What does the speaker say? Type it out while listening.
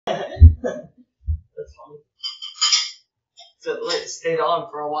That's funny. So it stayed on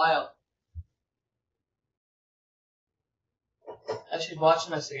for a while. Now she's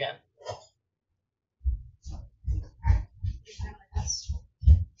watching us again.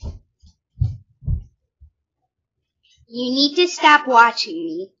 You need to stop watching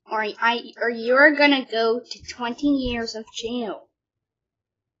me, or you're gonna go to 20 years of jail.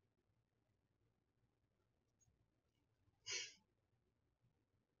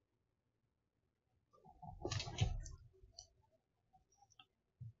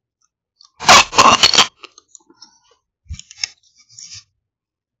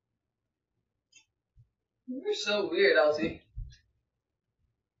 You're so weird, Elsie.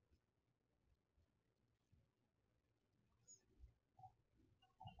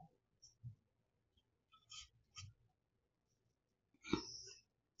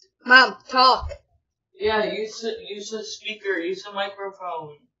 Mom, talk. Yeah, use a speaker, use a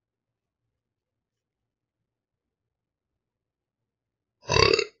microphone. I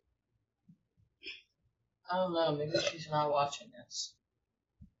don't know, maybe she's not watching this.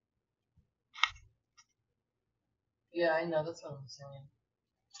 Yeah, I know, that's what I'm saying.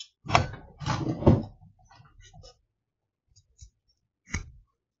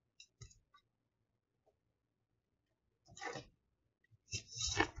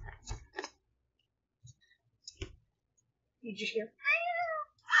 Did you hear?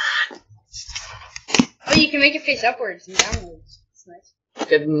 Oh, you can make it face upwards and downwards. That's nice.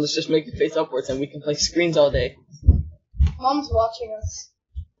 Okay, then let's just make it face upwards and we can play screens all day. Mom's watching us.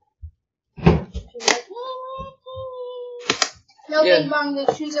 She's like, no, Yeah. Big Mom,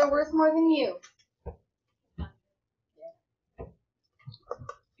 those shoes are worth more than you.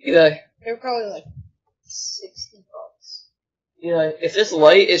 Eli, They're probably like $60. Eli, if this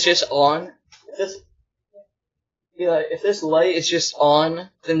light is just on, if this light is just on,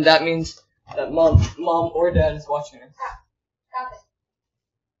 then that means that mom or dad is watching us. Stop it.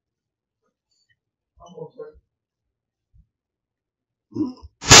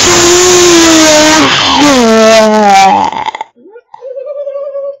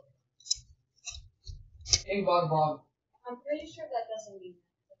 Hey, Bob. I'm pretty sure that doesn't mean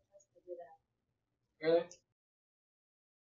that. Really?